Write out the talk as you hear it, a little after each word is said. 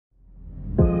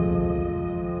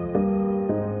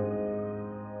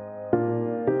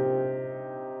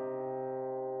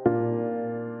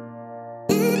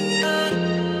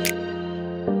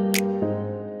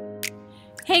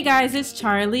Hey guys, it's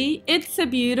Charlie. It's a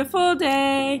beautiful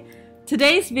day.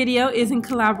 Today's video is in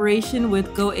collaboration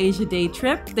with Go Asia Day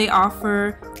Trip. They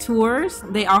offer tours.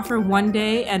 They offer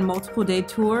one-day and multiple-day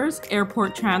tours,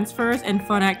 airport transfers, and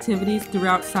fun activities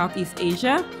throughout Southeast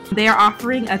Asia. They are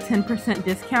offering a 10%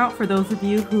 discount for those of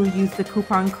you who use the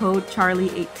coupon code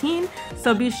Charly18.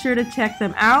 So be sure to check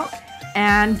them out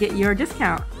and get your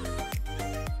discount.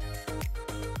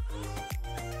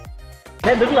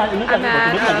 I'm at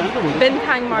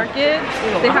Bintang Market.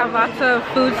 They have lots of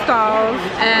food stalls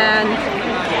and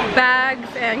bags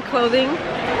and clothing.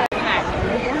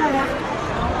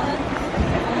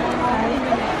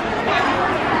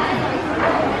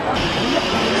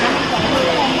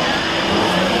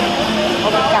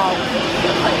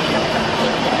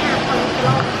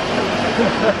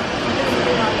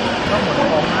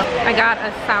 I got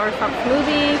a soursop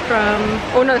smoothie from,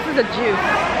 oh no, this is a juice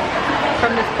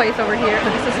from this place over here. So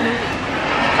this is a smoothie.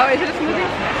 Oh, is it a smoothie?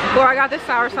 Well, I got this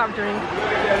soursop drink.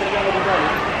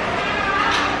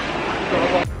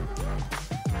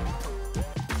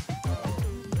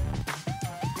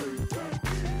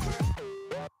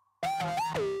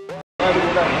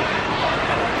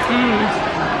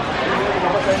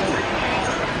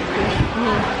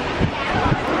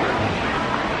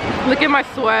 Look at my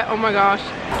sweat, oh my gosh.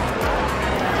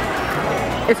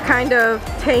 It's kind of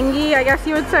tangy, I guess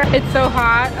you would say. It's so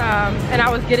hot, and I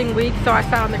was getting weak, so I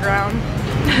sat on the ground.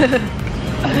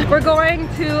 We're going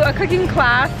to a cooking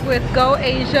class with Go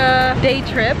Asia Day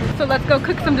Trip, so let's go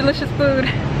cook some delicious food.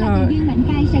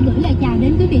 Sẽ gửi lời chào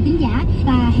đến quý vị khán giả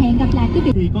và hẹn gặp lại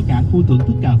quý vị. Có cả khu thưởng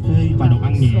thức cà phê và đồ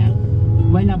ăn nhẹ.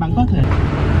 Vậy là bạn có thể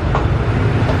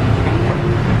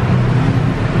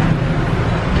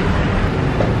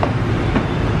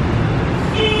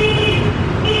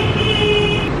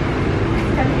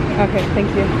Okay, thank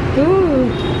you. Ooh,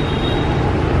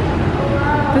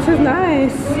 this is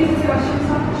nice.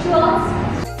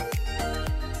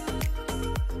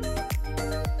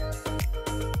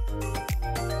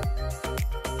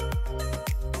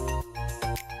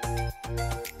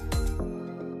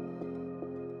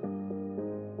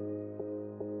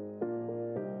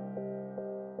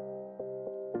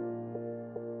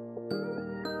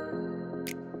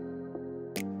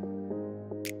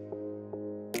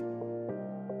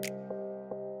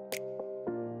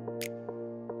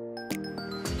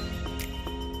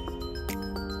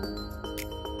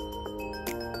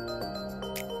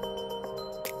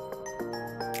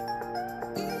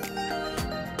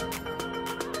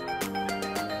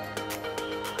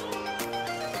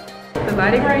 The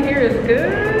lighting right here is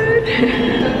good.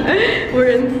 We're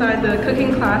inside the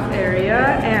cooking class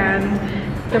area and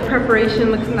the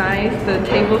preparation looks nice. The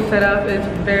table setup is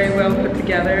very well put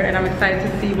together and I'm excited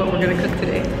to see what we're going to cook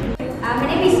today. My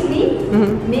name is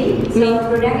Me. So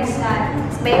product is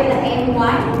spelled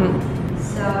M-Y.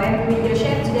 So I'm with your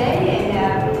chef today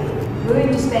and we're going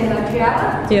to spend about 3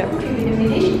 hours cooking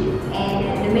Vietnamese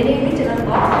and the menu written on the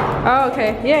box. Oh,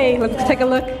 okay. Yay, let's take a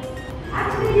look.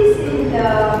 Actually, this is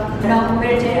the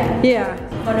non-vegetarian. Yeah.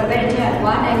 For the vegetarian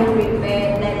one, I will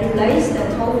prepare like replace the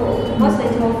tofu, mostly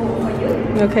tofu for you.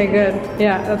 Okay, good.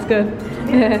 Yeah, that's good.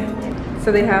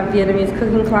 So they have Vietnamese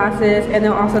cooking classes, and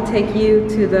they'll also take you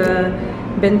to the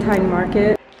Bintang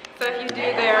Market. So if you do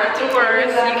their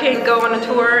tours, you can go on a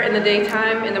tour in the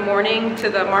daytime, in the morning to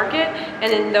the market,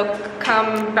 and then they'll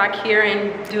come back here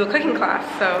and do a cooking class.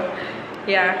 So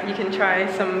yeah, you can try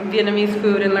some Vietnamese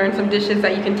food and learn some dishes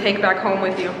that you can take back home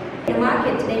with you. The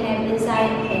market, they have inside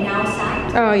and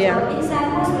outside. Oh yeah. So inside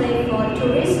mostly for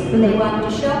tourists, they want to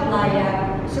shop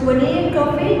like souvenir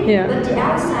coffee. Yeah. But the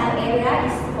outside area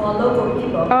is for local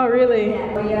people. Oh really?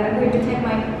 Yeah. We are going to take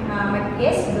my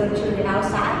guests go to the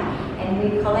outside and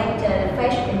we collect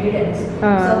fresh ingredients.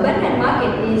 So Vietnam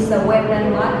market is a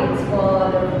well-run market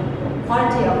for the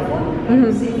quality of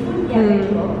food, seafood,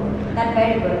 vegetable. That's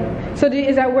very good. So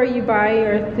is that where you buy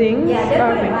your things? Yeah, that's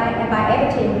where I buy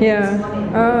everything. Yeah.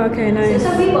 Oh, okay, nice. So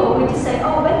some people will just say,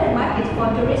 oh, Vietnam market is for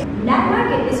tourists. That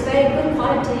market is very good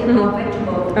quality of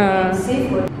vegetable and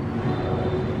seafood.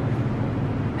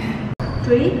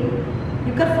 3.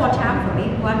 You got 4 times for me.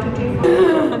 1, 2, 3,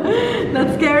 4.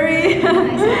 That's scary.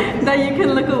 That you can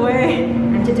look away.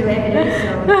 I'm just doing it,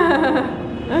 so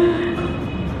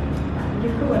you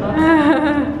cool a lot.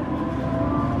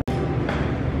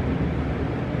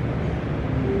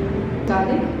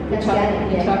 Garlic? That's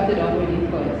garlic, You chopped it already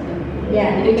first.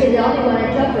 Yeah, which is the only one I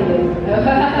chop for you.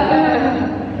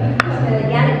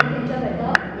 Garlic, you can chop it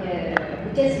up.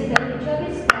 Yeah. Just because you chop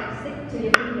it, stick to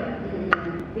your finger.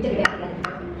 We just got that.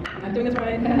 I'm doing this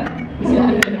right. And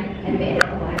made it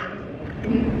all right.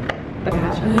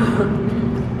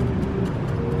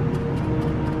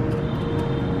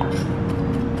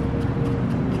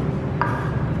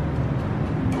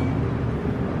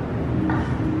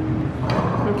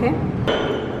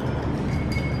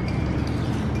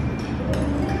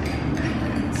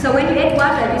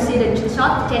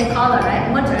 short 10 color,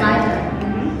 right? Much lighter.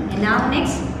 And now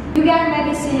next, you guys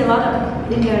maybe see a lot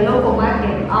of in the local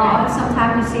market, or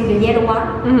sometimes you see the yellow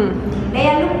one.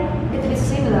 They look a little bit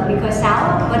similar because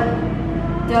sour, but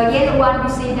the yellow one you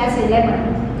see that's a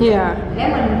lemon. Yeah.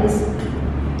 Lemon is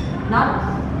not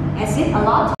acid a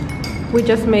lot. We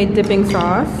just made dipping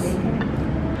sauce.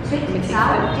 Sweet,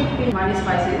 sour, dipping. Mine is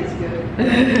spicy, it's good.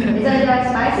 Is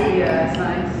that spicy? Yeah, it's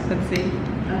nice. Let's see.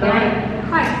 Yeah,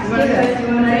 quite. You want to taste?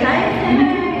 You want to taste?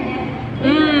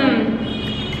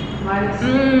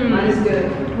 Mine is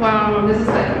good. Wow. This is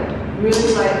like really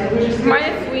spicy, which is good. Mine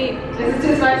is sweet. Is it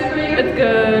too spicy for you? It's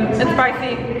good. It's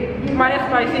spicy. Mine is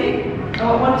spicy. I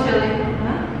want one chili.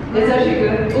 Huh? It's actually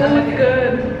good. Oh, it's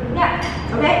good.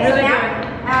 Yeah. Okay. Really so now,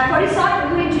 for this sauce,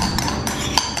 we're going to.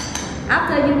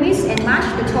 After you mix and mash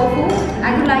the tofu,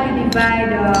 I would like to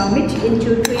divide the meat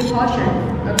into 3 portions.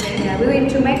 Okay. Yeah, we're going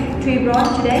to make 3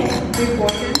 broth today. 3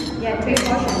 portions? Yeah, 3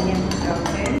 portions. Yeah.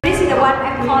 Okay. This is the one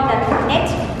I call the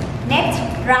net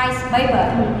rice paper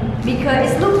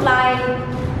because it looks like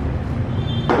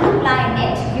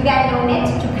net. You guys know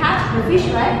net to catch the fish,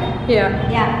 right?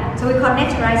 Yeah. Yeah. So we call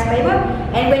net rice paper.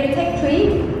 And when you take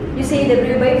 3, you see the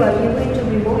blue paper. You're going to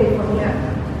remove it from here.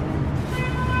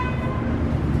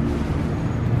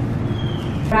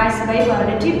 Rice paper,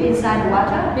 the tip inside the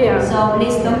water. Yeah. So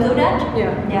please don't do that.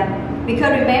 Yeah. Yeah.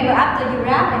 Because remember, after you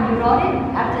wrap and you roll it,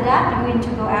 after that you're going to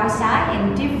go outside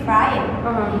and deep fry it.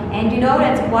 And you know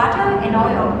that's water and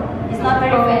oil. It's not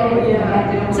very friendly.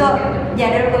 Yeah. So yeah,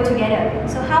 they will go together.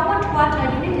 So how much water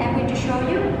you need? I'm going to show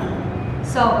you.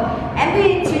 So I'm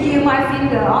going to use my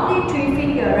finger, only 3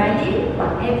 fingers right here,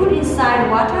 and put inside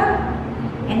the water.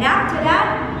 And after that,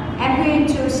 I'm going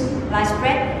to like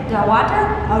spread the water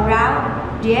around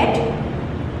the edge.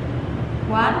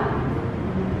 1,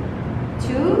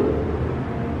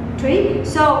 2, 3.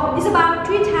 So it's about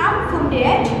 3 times from the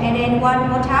edge and then 1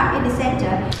 more time in the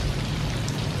center.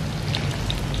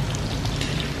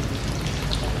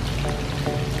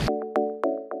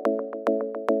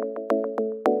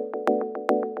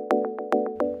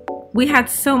 We had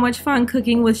so much fun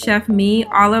cooking with Chef Mi.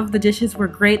 All of the dishes were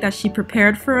great that she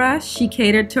prepared for us. She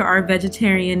catered to our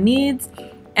vegetarian needs.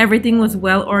 Everything was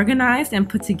well organized and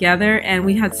put together, and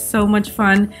we had so much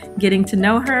fun getting to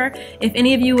know her. If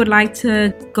any of you would like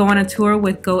to go on a tour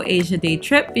with Go Asia Day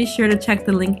Trip, be sure to check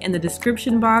the link in the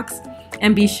description box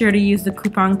and be sure to use the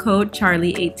coupon code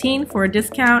Charly18 for a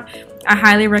discount. I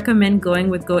highly recommend going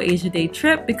with Go Asia Day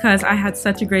Trip because I had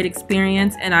such a great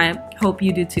experience and I hope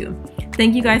you do too.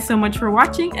 Thank you guys so much for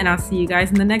watching, and I'll see you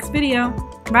guys in the next video.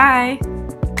 Bye!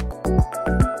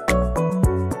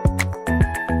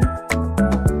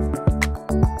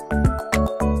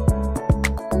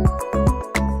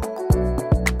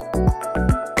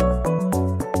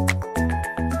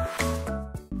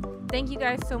 Thank you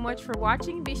guys so much for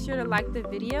watching. Be sure to like the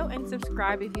video and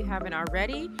subscribe if you haven't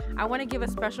already. I want to give a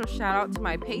special shout out to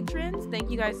my patrons. Thank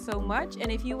you guys so much.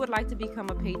 And if you would like to become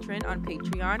a patron on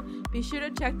Patreon, be sure to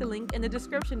check the link in the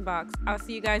description box. I'll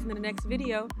see you guys in the next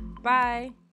video. Bye!